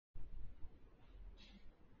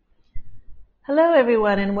Hello,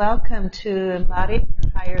 everyone, and welcome to Embodying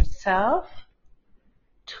Your Higher Self,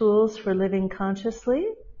 Tools for Living Consciously.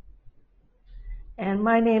 And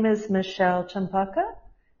my name is Michelle Champaka.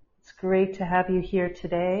 It's great to have you here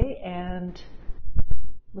today, and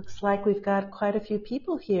looks like we've got quite a few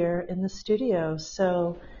people here in the studio.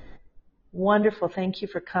 So wonderful. Thank you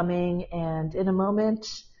for coming. And in a moment,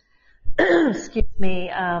 excuse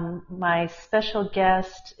me, my special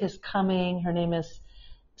guest is coming. Her name is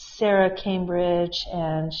Sarah Cambridge,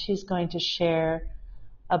 and she's going to share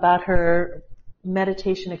about her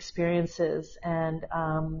meditation experiences and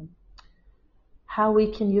how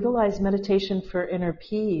we can utilize meditation for inner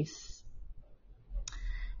peace.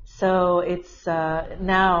 So it's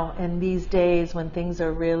now in these days when things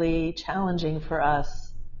are really challenging for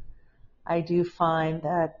us, I do find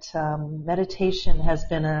that meditation has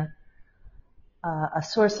been a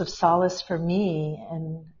source of solace for me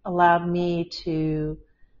and allowed me to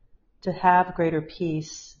have greater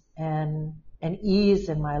peace and ease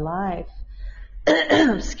in my life.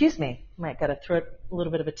 Excuse me, might got a little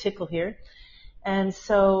bit of a tickle here. And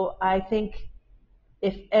so I think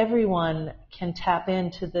if everyone can tap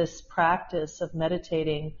into this practice of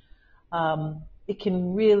meditating, it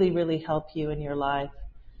can really, really help you in your life.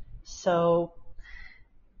 So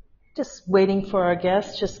just waiting for our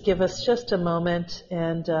guests, just give us just a moment,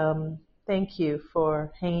 and thank you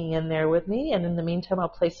for hanging in there with me. And in the meantime, I'll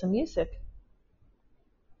play some music.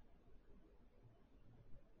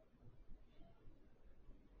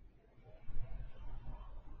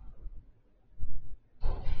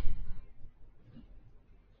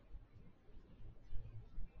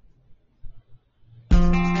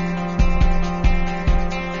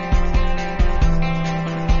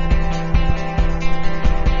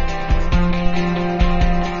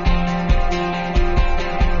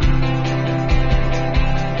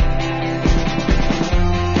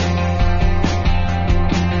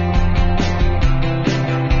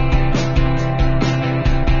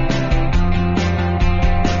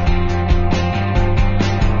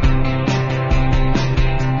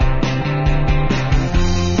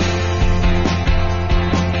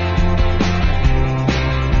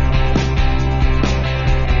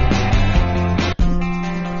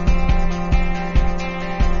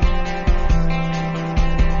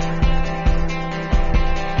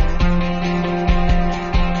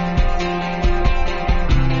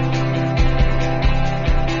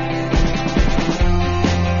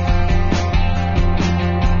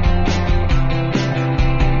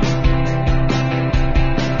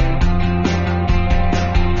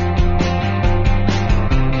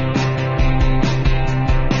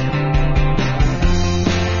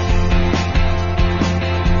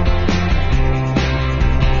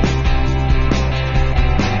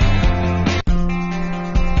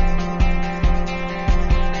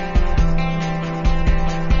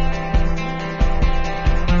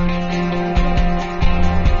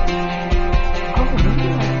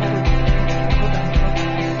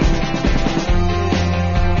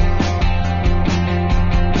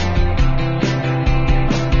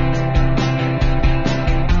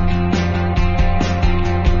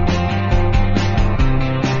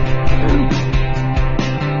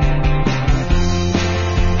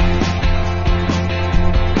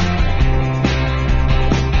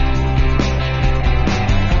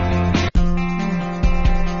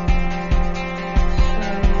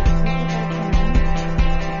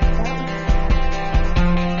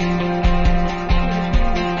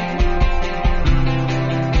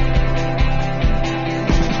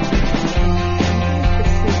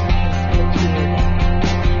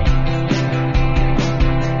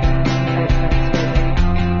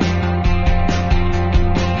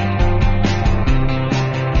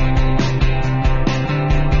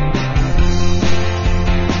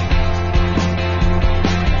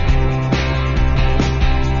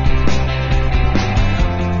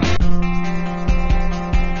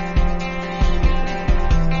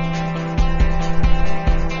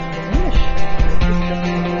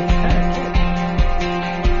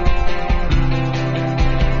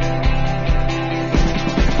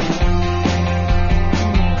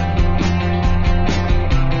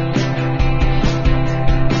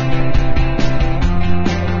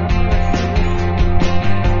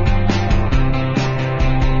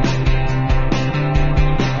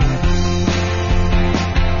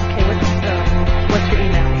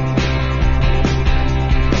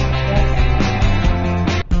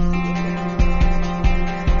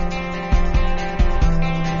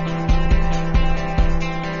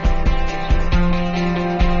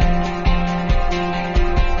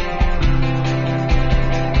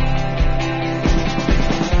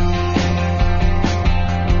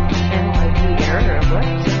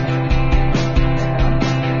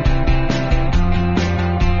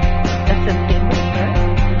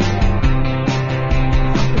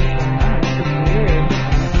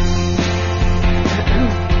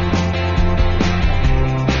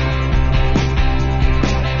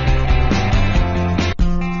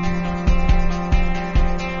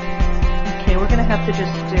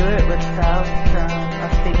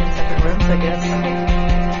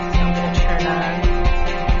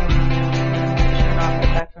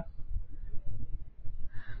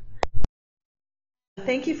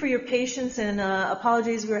 Thank you for your patience and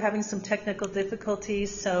apologies. We were having some technical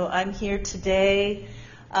difficulties. So I'm here today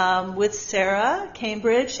with Sarah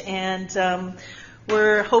Cambridge, and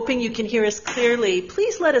we're hoping you can hear us clearly.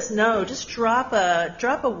 Please let us know. Just drop a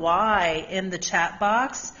Y in the chat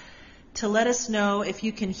box to let us know if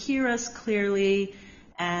you can hear us clearly,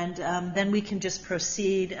 and then we can just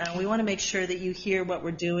proceed. We want to make sure that you hear what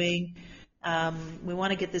we're doing. We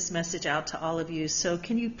want to get this message out to all of you. So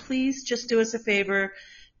can you please just do us a favor,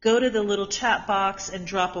 go to the little chat box and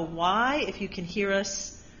drop a Y if you can hear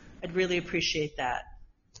us. I'd really appreciate that.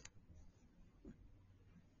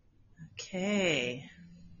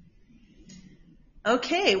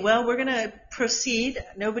 Okay, well, we're going to proceed.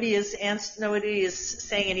 Nobody is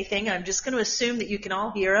saying anything. I'm just going to assume that you can all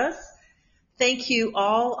hear us. Thank you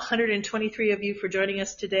all, 123 of you, for joining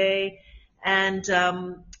us today. And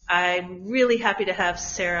I'm really happy to have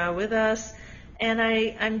Sarah with us. And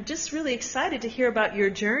I'm just really excited to hear about your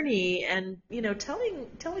journey and,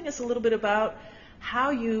 telling us a little bit about how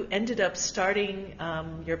you ended up starting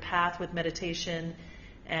your path with meditation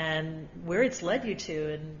and where it's led you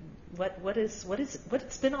to, and what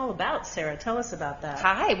it's been all about. Sarah, tell us about that.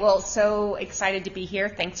 Hi, well, so excited to be here.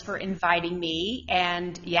 Thanks for inviting me.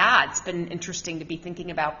 And yeah, it's been interesting to be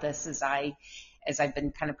thinking about this as I've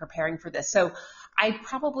been kind of preparing for this. So I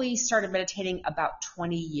probably started meditating about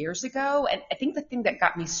 20 years ago. And I think the thing that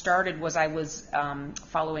got me started was I was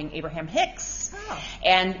following Abraham Hicks. Oh.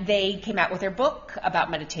 And they came out with their book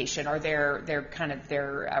about meditation, or their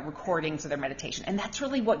recordings of their meditation. And that's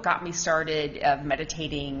really what got me started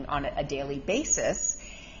meditating on a daily basis.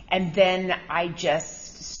 And then I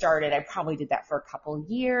just started, I probably did that for a couple of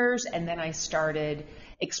years. And then I started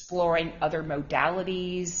exploring other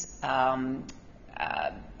modalities.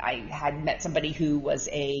 I had met somebody who was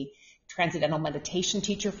a transcendental meditation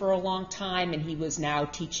teacher for a long time, and he was now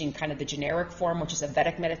teaching kind of the generic form, which is a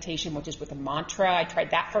Vedic meditation, which is with a mantra. I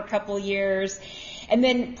tried that for a couple of years. And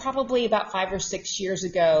then probably about 5 or 6 years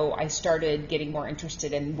ago, I started getting more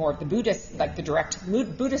interested in more of the Buddhist, like the direct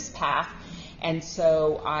Buddhist path. And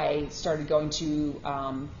so I started going to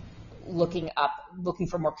looking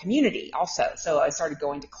for more community also. So I started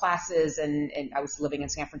going to classes, and I was living in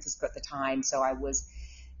San Francisco at the time. So I was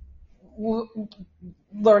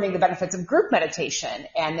learning the benefits of group meditation,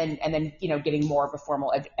 and then getting more of a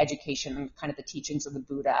formal education on kind of the teachings of the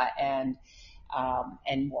Buddha, and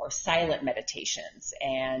more silent meditations.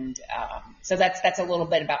 And so that's a little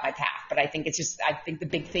bit about my path. But I think I think the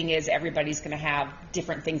big thing is everybody's going to have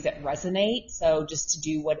different things that resonate. So just to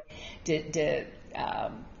do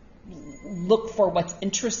look for what's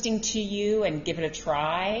interesting to you and give it a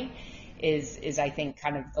try is I think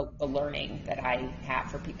kind of the learning that I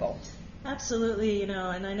have for people. Absolutely, and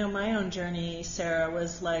I know my own journey, Sarah,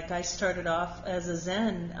 was like I started off as a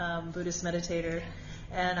Zen Buddhist meditator,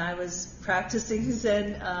 and I was practicing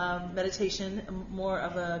Zen meditation, more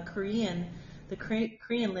of the Korean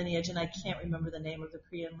lineage, and I can't remember the name of the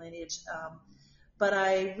Korean lineage. But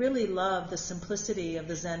I really love the simplicity of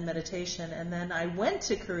the Zen meditation. And then I went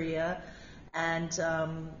to Korea, and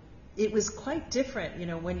it was quite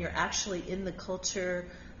different, when you're actually in the culture.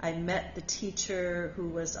 I met the teacher who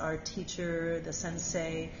was our teacher, the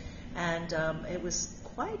sensei, and it was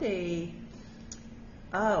quite a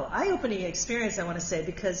eye-opening experience, I want to say,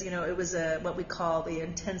 because, it was what we call the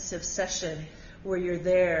intensive session, where you're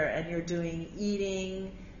there and you're doing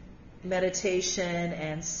eating meditation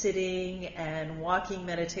and sitting and walking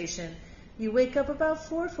meditation. You wake up about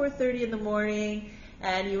 4:30 in the morning,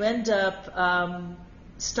 and you end up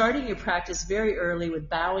starting your practice very early with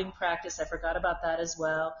bowing practice. I forgot about that as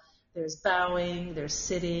well. There's bowing, there's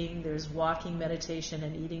sitting, there's walking meditation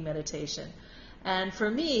and eating meditation. And for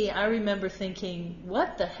me, I remember thinking,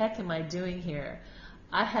 what the heck am I doing here?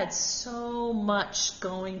 I had so much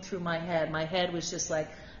going through my head. My head was just like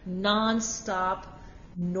nonstop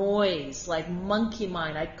noise, like monkey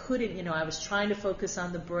mind. I couldn't, I was trying to focus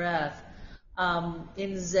on the breath.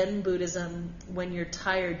 In Zen Buddhism, when you're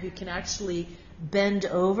tired, you can actually bend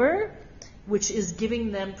over, which is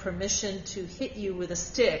giving them permission to hit you with a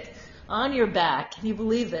stick on your back. Can you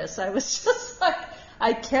believe this? I was just like,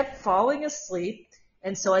 I kept falling asleep,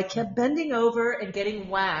 and so I kept bending over and getting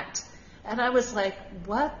whacked. And I was like,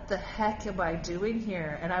 what the heck am I doing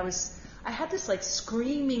here? And I had this like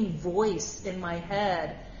screaming voice in my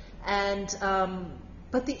head. And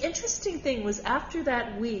but the interesting thing was, after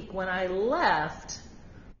that week, when I left,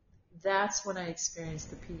 that's when I experienced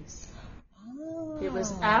the peace. Oh. It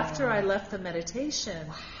was after I left the meditation.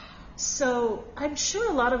 So I'm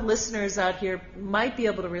sure a lot of listeners out here might be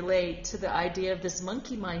able to relate to the idea of this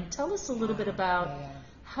monkey mind. Tell us a little bit about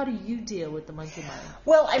How do you deal with the monkey mind?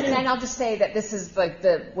 Well, I mean, and I'll just say that this is like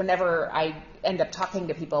whenever I end up talking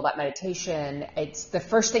to people about meditation, it's the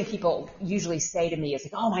first thing people usually say to me is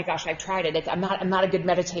like, "Oh my gosh, I've tried it. I'm not a good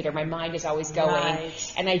meditator. My mind is always going."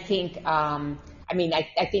 Right. And I think, I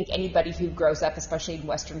think anybody who grows up, especially in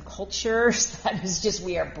Western cultures, that is just,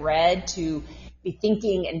 we are bred to be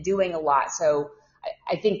thinking and doing a lot. So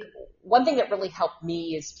I think one thing that really helped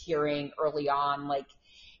me is hearing early on, like,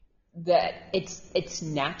 that it's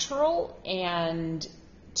natural, and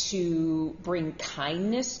to bring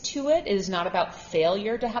kindness to it. It is not about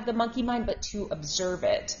failure to have the monkey mind, but to observe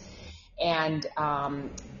it, and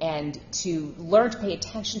to learn to pay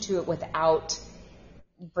attention to it without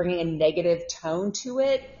bringing a negative tone to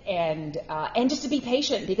it, and just to be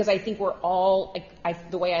patient, because I think we're all,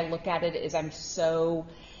 the way I look at it is, there's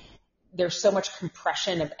so much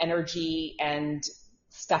compression of energy and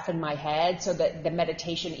stuff in my head, so that the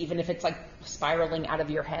meditation, even if it's like spiraling out of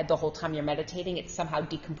your head the whole time you're meditating, it's somehow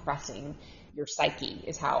decompressing your psyche,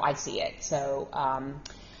 is how I see it. So,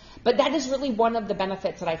 but that is really one of the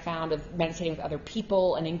benefits that I found of meditating with other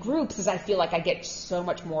people and in groups, is I feel like I get so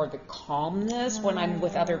much more of the calmness when I'm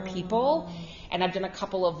with other people. And I've done a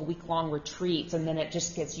couple of week-long retreats, and then you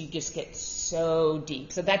just get so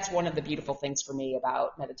deep. So that's one of the beautiful things for me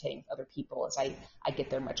about meditating with other people, is I get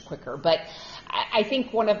there much quicker. But I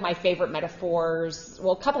think one of my favorite metaphors,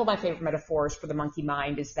 well, a couple of my favorite metaphors for the monkey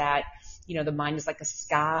mind is that, the mind is like a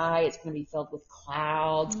sky. It's going to be filled with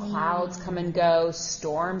clouds. Clouds come and go.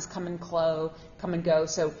 Storms come and go.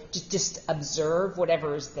 So just observe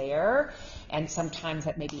whatever is there. And sometimes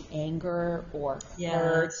that may be anger or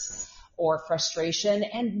hurt or frustration.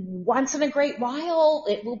 And once in a great while,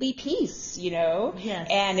 it will be peace,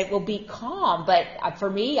 and it will be calm. But for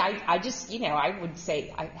me, I just, I would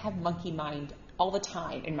say I have monkey mind all the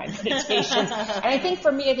time in my meditations. And I think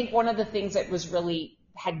for me, one one of the things that was really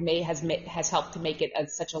has helped to make it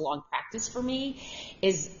such a long practice for me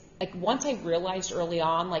is, like, once I realized early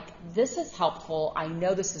on, like, this is helpful. I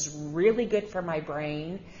know this is really good for my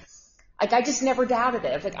brain. Like, I just never doubted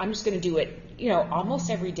it. Like, I'm just going to do it,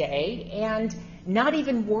 almost every day, and not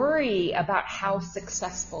even worry about how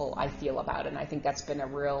successful I feel about it. And I think that's been a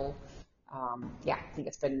real, I think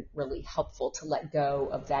it's been really helpful to let go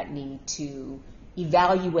of that need to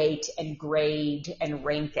evaluate and grade and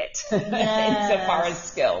rank it insofar as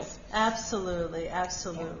skills. Absolutely. Yeah.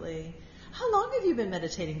 How long have you been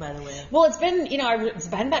meditating, by the way? Well, it's been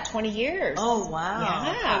about 20 years. Oh, wow.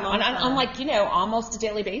 Yeah. On like, almost a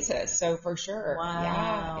daily basis. So for sure.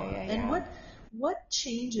 Wow. Yeah. And what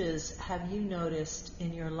changes have you noticed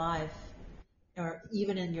in your life, or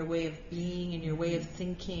even in your way of being, in your way of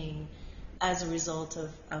thinking, as a result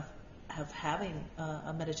of having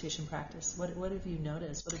a meditation practice? What have you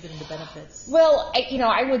noticed? What have been the benefits? Well,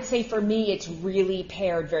 I would say for me, it's really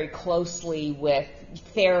paired very closely with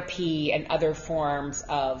therapy and other forms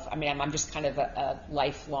of, I'm just kind of a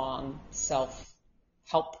lifelong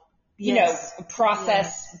self-help,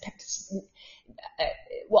 process. Yes.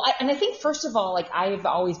 I think, first of all, like, I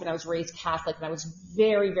was raised Catholic, and I was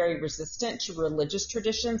very, very resistant to religious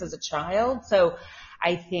traditions as a child. So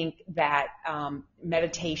I think that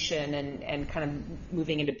meditation and kind of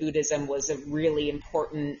moving into Buddhism was a really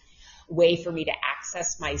important way for me to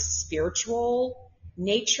access my spiritual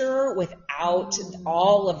nature without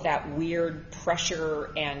all of that weird pressure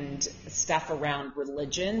and stuff around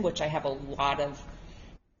religion, which I have a lot of,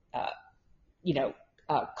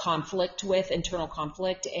 conflict with, internal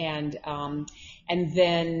conflict. And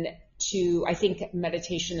then I think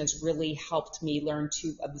meditation has really helped me learn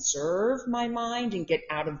to observe my mind and get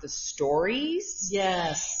out of the stories.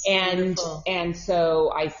 Yes. And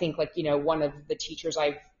so I think, like, one of the teachers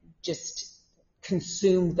I've just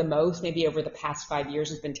consumed the most, maybe over the past 5 years,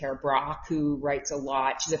 has been Tara Brach, who writes a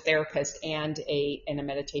lot. She's a therapist and a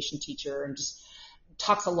meditation teacher, and just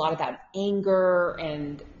talks a lot about anger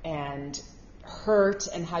and hurt,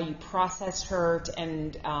 and how you process hurt,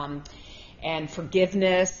 and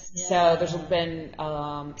forgiveness. Yeah. So there's been,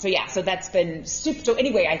 so that's been super. So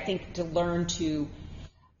anyway, I think to learn to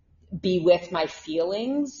be with my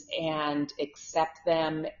feelings and accept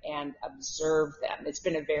them and observe them, it's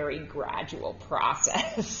been a very gradual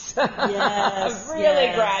process. Yes.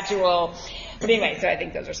 Really gradual. But anyway, so I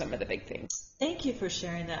think those are some of the big things. Thank you for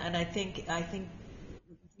sharing that. And I think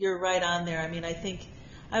you're right on there.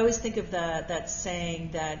 I always think of that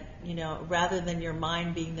saying that, rather than your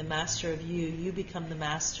mind being the master of you, you become the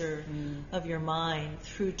master of your mind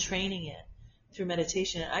through training it, through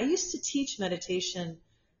meditation. I used to teach meditation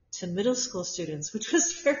to middle school students, which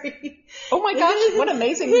was very... Oh my gosh, what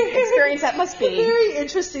amazing experience that must be. A very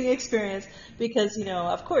interesting experience because,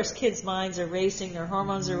 of course, kids' minds are racing, their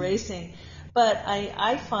hormones are racing. But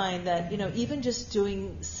I find that, even just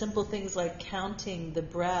doing simple things like counting the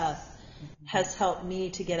breath has helped me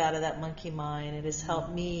to get out of that monkey mind. It has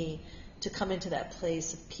helped me to come into that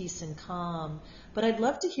place of peace and calm. But I'd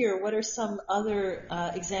love to hear what are some other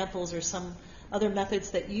examples or some other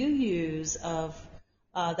methods that you use of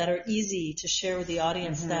that are easy to share with the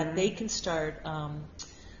audience that they can start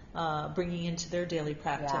bringing into their daily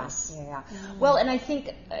practice. Yeah. Well, and I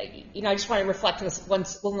think, I just want to reflect on this one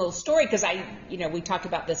little story because we talked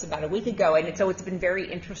about this about a week ago, and so it's been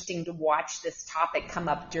very interesting to watch this topic come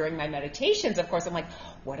up during my meditations. Of course, I'm like,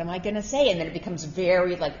 what am I going to say? And then it becomes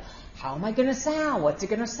very like, how am I going to sound? What's it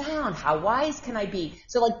going to sound? How wise can I be?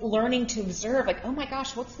 So like learning to observe, like, oh my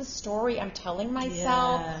gosh, what's the story I'm telling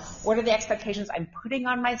myself? Yes. What are the expectations I'm putting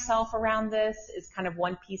on myself around this is kind of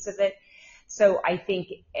one piece of it. So I think,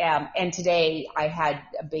 and today I had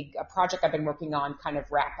a project I've been working on kind of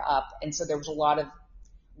wrap up. And so there was a lot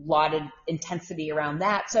of intensity around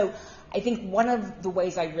that. So I think one of the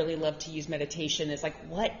ways I really love to use meditation is like,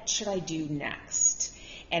 what should I do next?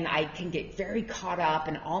 And I can get very caught up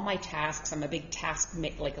in all my tasks. I'm a big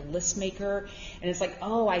like a list maker. And it's like,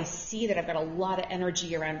 oh, I see that I've got a lot of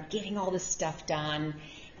energy around getting all this stuff done.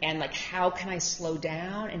 And like, how can I slow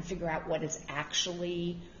down and figure out what is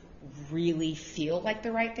actually really feel like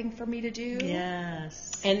the right thing for me to do?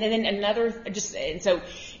 Yes. And then another, so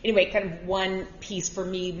anyway, kind of one piece for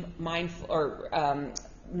me, mindful or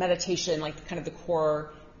meditation, like kind of the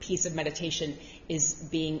core piece of meditation is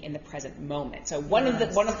being in the present moment. So one of the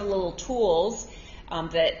little tools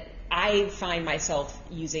that I find myself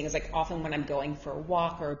using is like often when I'm going for a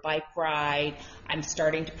walk or a bike ride, I'm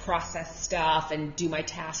starting to process stuff and do my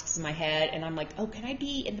tasks in my head, and I'm like, oh, can I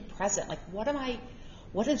be in the present? Like,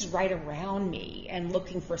 what is right around me, and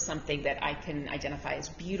looking for something that I can identify as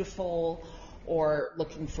beautiful or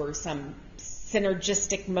looking for some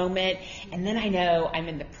synergistic moment. And then I know I'm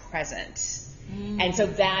in the present. And so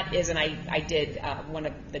that is, and I did, one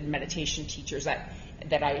of the meditation teachers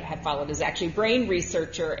that I have followed is actually a brain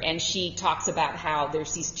researcher, and she talks about how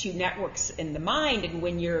there's these two networks in the mind, and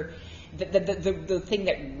when you're the thing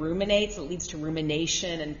that ruminates, that leads to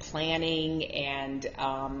rumination and planning and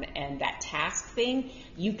that task thing,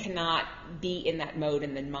 you cannot be in that mode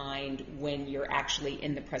in the mind when you're actually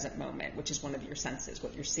in the present moment, which is one of your senses,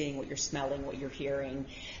 what you're seeing, what you're smelling, what you're hearing.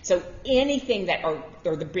 So anything that,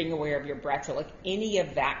 or the being aware of your breath, or like any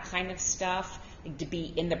of that kind of stuff, like to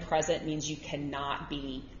be in the present means you cannot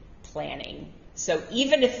be planning. So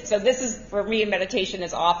this is, for me, meditation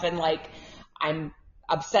is often like I'm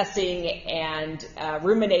obsessing and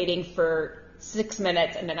ruminating for 6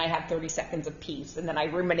 minutes, and then I have 30 seconds of peace, and then I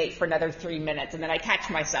ruminate for another 3 minutes, and then I catch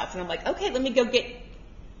myself, and I'm like, okay, let me go get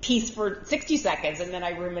peace for 60 seconds, and then I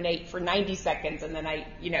ruminate for 90 seconds, and then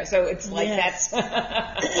so it's like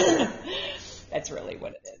that's really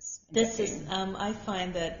what it is. This is, I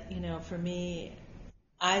find that, for me,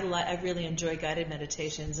 I really enjoy guided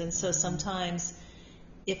meditations, and so sometimes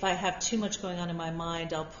if I have too much going on in my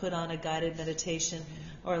mind, I'll put on a guided meditation.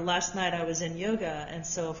 Or last night I was in yoga, and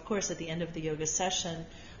so of course at the end of the yoga session,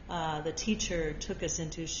 the teacher took us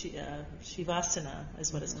into Shavasana,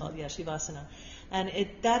 is what it's called. Yeah, Shavasana. And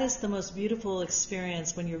that is the most beautiful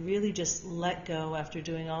experience when you really just let go after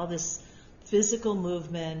doing all this physical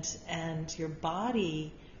movement, and your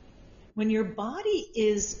body, when your body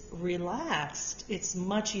is relaxed, it's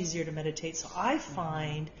much easier to meditate. So I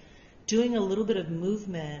find doing a little bit of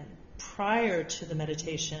movement prior to the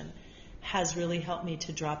meditation has really helped me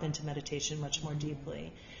to drop into meditation much more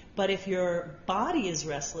deeply. But if your body is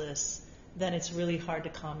restless, then it's really hard to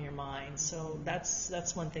calm your mind. So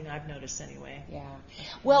that's one thing I've noticed anyway. Yeah.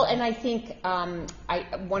 Well, and I think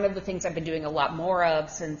one of the things I've been doing a lot more of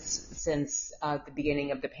since the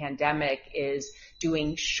beginning of the pandemic is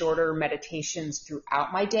doing shorter meditations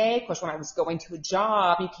throughout my day. Of course, when I was going to a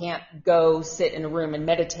job, you can't go sit in a room and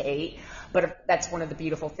meditate. But that's one of the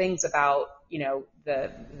beautiful things about,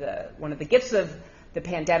 the one of the gifts of the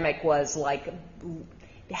pandemic was like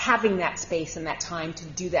having that space and that time to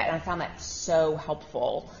do that. And I found that so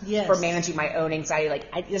helpful for managing my own anxiety. Like,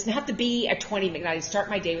 it doesn't have to be a 20-minute, I start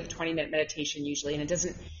my day with a 20-minute meditation usually, and it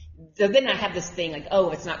doesn't, so then I have this thing like,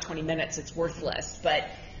 oh, it's not 20 minutes, it's worthless. But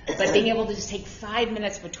being able to just take 5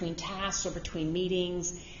 minutes between tasks or between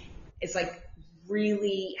meetings, it's like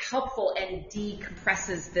really helpful and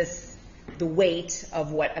decompresses the weight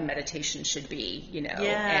of what a meditation should be,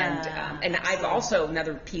 Yeah, and I've also,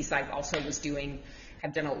 another piece I've also was doing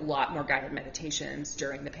have done a lot more guided meditations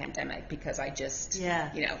during the pandemic because I just,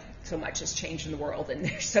 so much has changed in the world and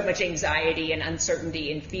there's so much anxiety and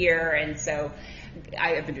uncertainty and fear. And so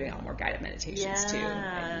I've been doing a lot more guided meditations too.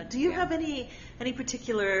 And, do you have any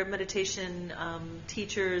particular meditation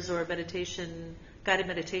teachers or guided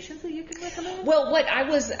meditations that you can recommend? Well, what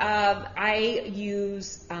I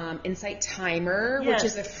use Insight Timer, which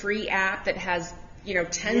is a free app that has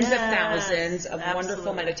tens of thousands of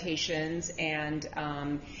wonderful meditations, and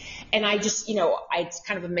I just it's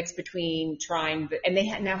kind of a mix between and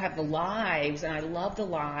they now have the lives, and I love the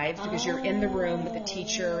lives because you're in the room with the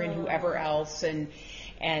teacher and whoever else,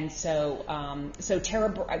 and so Tara,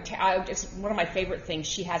 one of my favorite things,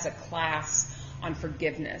 she has a class on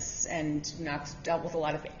forgiveness, and I've dealt with a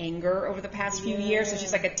lot of anger over the past few years. So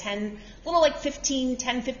she's like 10,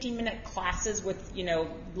 15 minute classes with,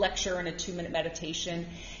 lecture and a 2-minute meditation.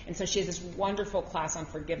 And so she has this wonderful class on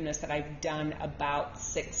forgiveness that I've done about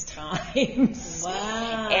 6 times.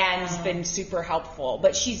 Wow. And it's been super helpful.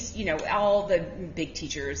 But she's, all the big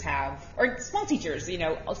teachers have, or small teachers,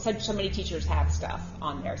 so many teachers have stuff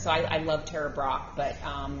on there. So I love Tara Brach, but,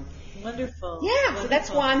 wonderful. Yeah, wonderful. So that's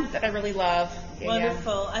one that I really love.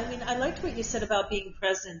 Wonderful. I mean, I liked what you said about being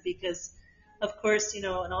present because, of course, in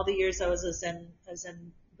all the years I was a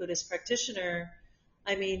Zen Buddhist practitioner,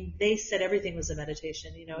 I mean, they said everything was a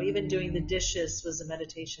meditation. Even doing the dishes was a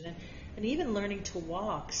meditation, and even learning to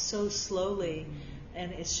walk so slowly.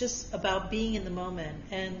 And it's just about being in the moment.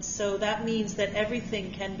 And so that means that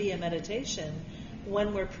everything can be a meditation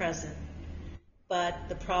when we're present. But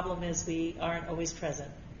the problem is we aren't always present.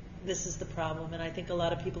 This is the problem, and I think a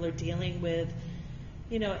lot of people are dealing with,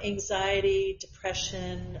 anxiety,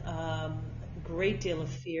 depression, a great deal of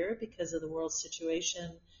fear because of the world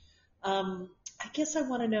situation. I guess I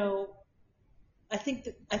want to know. I think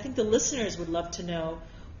the listeners would love to know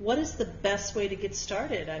what is the best way to get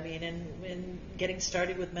started. I mean, in getting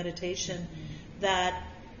started with meditation, that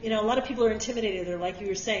a lot of people are intimidated. They're like you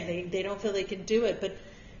were saying, they don't feel they can do it, but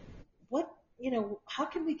how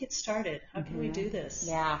can we get started? How can we do this?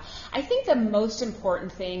 Yeah. I think the most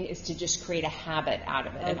important thing is to just create a habit out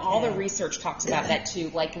of it. Okay. And all the research talks about that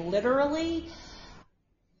too. Like literally,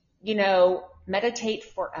 meditate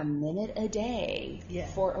for a minute a day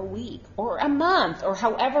for a week or a month or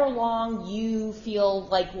however long you feel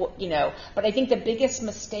like, but I think the biggest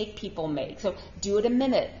mistake people make, so do it a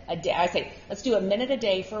minute a day. I say, let's do a minute a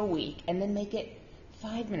day for a week and then make it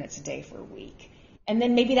 5 minutes a day for a week. And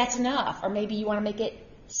then maybe that's enough, or maybe you want to make it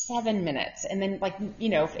 7 minutes. And then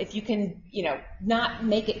if you can, not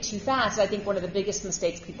make it too fast. I think one of the biggest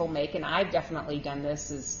mistakes people make, and I've definitely done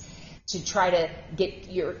this, is to try to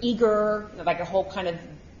get your eager, like a whole kind of,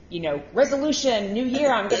 resolution, new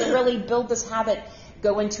year, I'm going to really build this habit,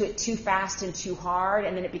 go into it too fast and too hard,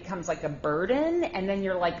 and then it becomes like a burden, and then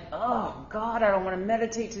you're like, oh God, I don't want to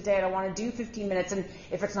meditate today, I don't want to do 15 minutes, and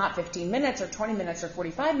if it's not 15 minutes or 20 minutes or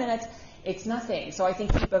 45 minutes, it's nothing. So I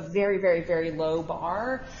think keep a very, very, very low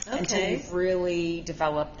bar until you've really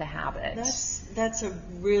developed the habit. That's a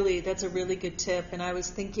really good tip. And I was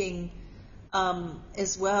thinking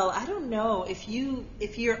as well, I don't know if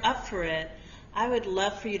you're up for it, I would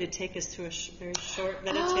love for you to take us through a very short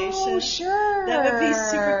meditation. Oh, sure. That would be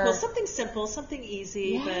super cool. Something simple, something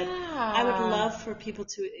easy, but I would love for people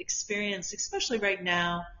to experience, especially right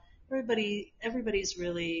now. Everybody's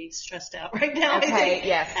really stressed out right now. Okay, I think.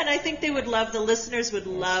 yes. And I think the listeners would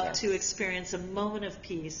love to experience a moment of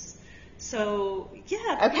peace. So,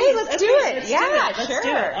 yeah. Okay, let's do it. Let's sure. do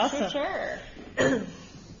it. Awesome. Sure.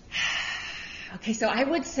 Okay, so I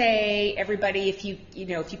would say, everybody, if you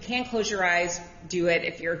can't close your eyes, do it.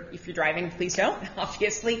 If you're driving, please don't,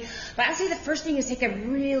 obviously. But I'd say the first thing is take a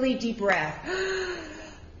really deep breath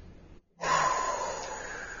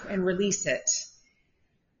and release it.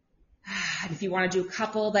 And if you want to do a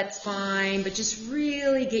couple, that's fine, but just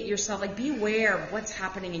really get yourself, be aware of what's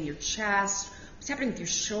happening in your chest, what's happening with your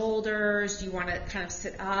shoulders. Do you want to kind of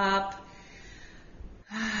sit up?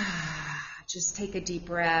 Just take a deep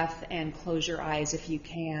breath and close your eyes if you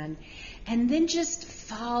can. And then just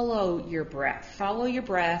follow your breath. Follow your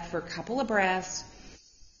breath for a couple of breaths.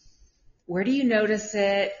 Where do you notice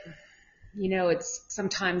it? It's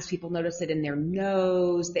sometimes people notice it in their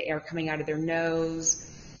nose, the air coming out of their nose.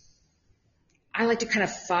 I like to kind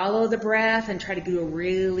of follow the breath and try to do a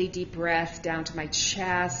really deep breath down to my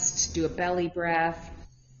chest, do a belly breath.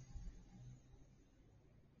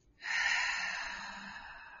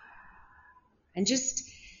 And just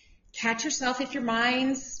catch yourself if your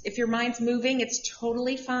mind's moving, it's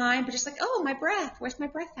totally fine, but just like, oh, my breath, where's my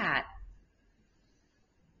breath at?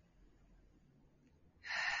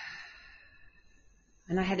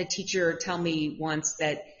 And I had a teacher tell me once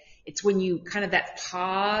that it's when you kind of that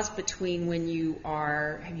pause between when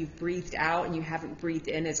have you breathed out and you haven't breathed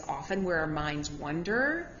in as often where our minds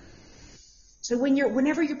wander. So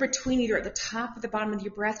whenever you're between either at the top or the bottom of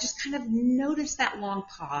your breath, just kind of notice that long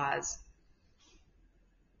pause.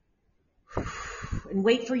 And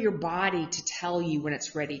wait for your body to tell you when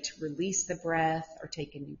it's ready to release the breath or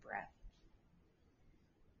take a new breath.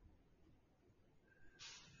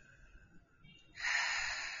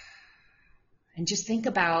 And just think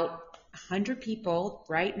about 100 people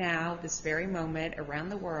right now, this very moment, around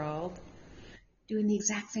the world, doing the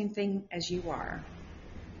exact same thing as you are.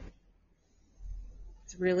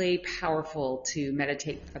 It's really powerful to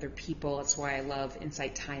meditate with other people. That's why I love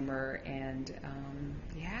Insight Timer. And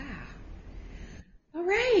yeah. All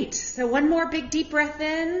right. So one more big deep breath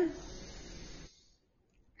in.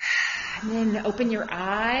 And then open your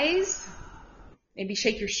eyes. Maybe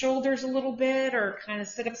shake your shoulders a little bit or kind of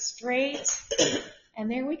sit up straight.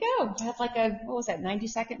 And there we go. I have like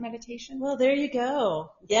 90-second meditation? Well, there you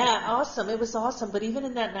go. Yeah, awesome. It was awesome. But even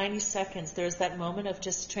in that 90 seconds, there's that moment of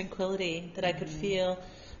just tranquility that I could feel.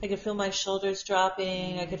 I could feel my shoulders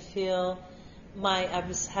dropping. I could feel I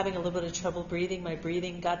was having a little bit of trouble breathing.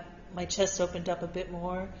 My chest opened up a bit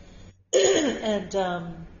more. And,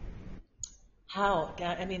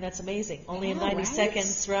 that's amazing. Only in 90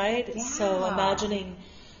 seconds, right? Yeah. So imagining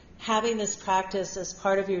having this practice as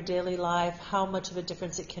part of your daily life, how much of a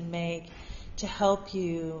difference it can make to help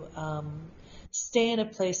you stay in a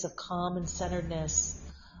place of calm and centeredness.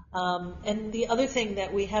 And the other thing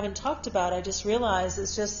that we haven't talked about, I just realized,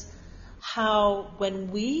 is just how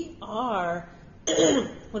when we are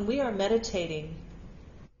meditating,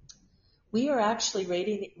 we are actually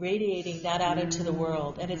radiating that out into the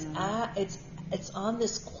world, and it's on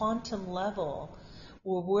this quantum level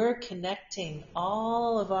where we're connecting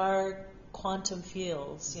all of our quantum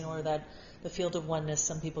fields, or the field of oneness,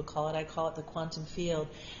 some people call it. I call it the quantum field.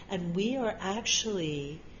 And we are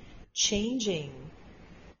actually changing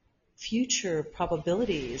future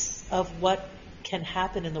probabilities of what can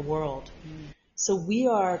happen in the world. So we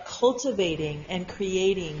are cultivating and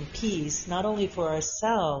creating peace, not only for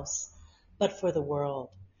ourselves, but for the world.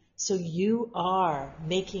 So you are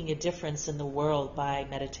making a difference in the world by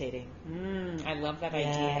meditating. I love that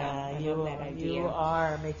idea. Yeah, you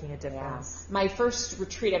are making a difference. Yeah. My first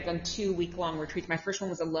retreat, I've done 2-week-long retreats. My first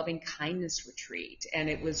one was a loving kindness retreat, and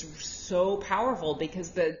it was so powerful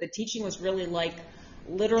because the teaching was really like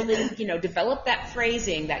literally, develop that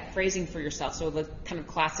phrasing for yourself. So the kind of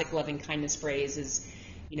classic loving kindness phrase is,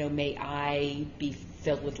 may I be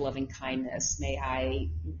filled with loving kindness. May I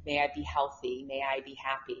be healthy. May I be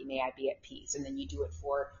happy. May I be at peace. And then you do it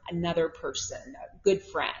for another person, a good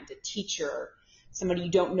friend, a teacher, somebody you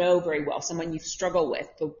don't know very well, someone you struggle with,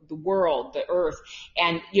 the world, the earth.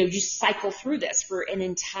 And, you just cycle through this for an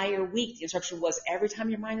entire week. The instruction was every time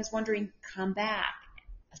your mind is wandering, come back.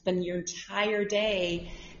 Spend your entire day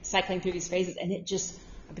cycling through these phases. And it just,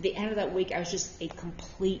 at the end of that week, I was just a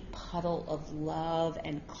complete puddle of love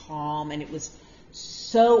and calm. And it was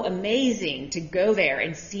so amazing to go there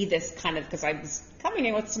and see this kind of, because I was coming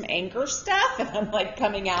in with some anger stuff, and I'm like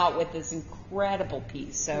coming out with this incredible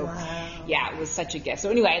peace. So, yeah, it was such a gift. So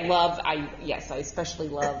anyway, I especially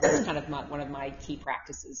love, that's kind of one of my key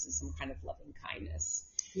practices is some kind of loving kindness.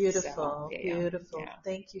 Beautiful, So, beautiful. Yeah.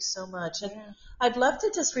 Thank you so much. And I'd love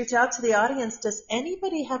to just reach out to the audience. Does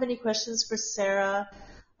anybody have any questions for Sarah?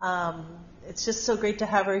 It's just so great to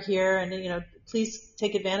have her here, and please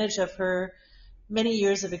take advantage of her many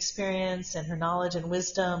years of experience and her knowledge and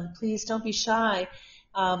wisdom. Please don't be shy.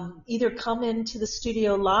 Either come into the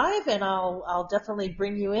studio live, and I'll definitely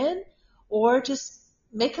bring you in, or just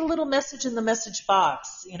make a little message in the message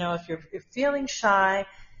box. If you're feeling shy.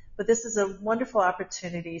 But this is a wonderful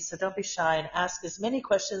opportunity, so don't be shy and ask as many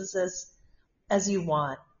questions as you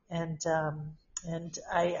want. And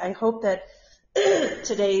I hope that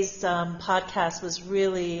today's podcast was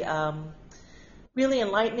really really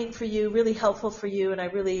enlightening for you, really helpful for you. And I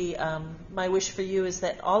really my wish for you is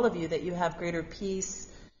that all of you, that you have greater peace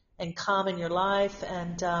and calm in your life.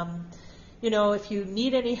 And if you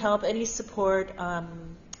need any help, any support,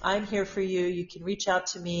 I'm here for you. You can reach out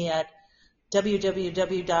to me at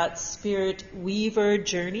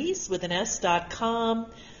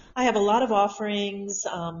www.spiritweaverjourneys.com. I have a lot of offerings.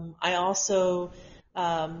 I also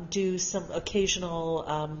do some occasional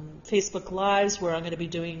Facebook Lives where I'm going to be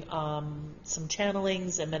doing some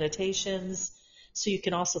channelings and meditations. So you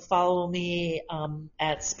can also follow me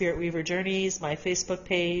at Spirit Weaver Journeys, my Facebook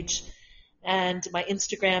page. And my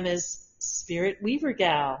Instagram is Spirit Weaver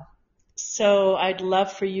Gal. So I'd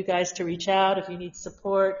love for you guys to reach out if you need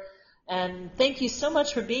support. And thank you so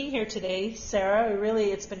much for being here today, Sarah.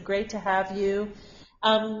 Really, it's been great to have you.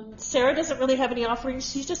 Sarah doesn't really have any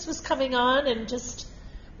offerings. She just was coming on and just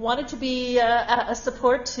wanted to be a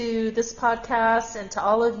support to this podcast and to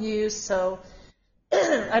all of you. So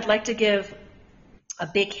I'd like to give a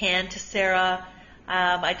big hand to Sarah.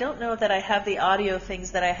 I don't know that I have the audio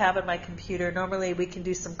things that I have on my computer. Normally we can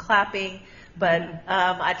do some clapping, but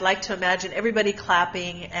I'd like to imagine everybody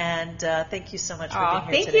clapping, and thank you so much for being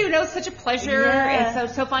here thank today. you. No, it's such a pleasure. Yeah.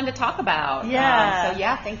 It's so fun to talk about.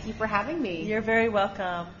 Yeah. Thank you for having me. You're very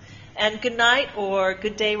welcome. And good night or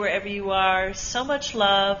good day wherever you are. So much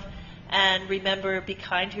love, and remember, be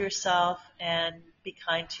kind to yourself and be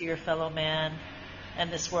kind to your fellow man,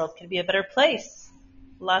 and this world can be a better place.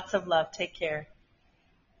 Lots of love. Take care.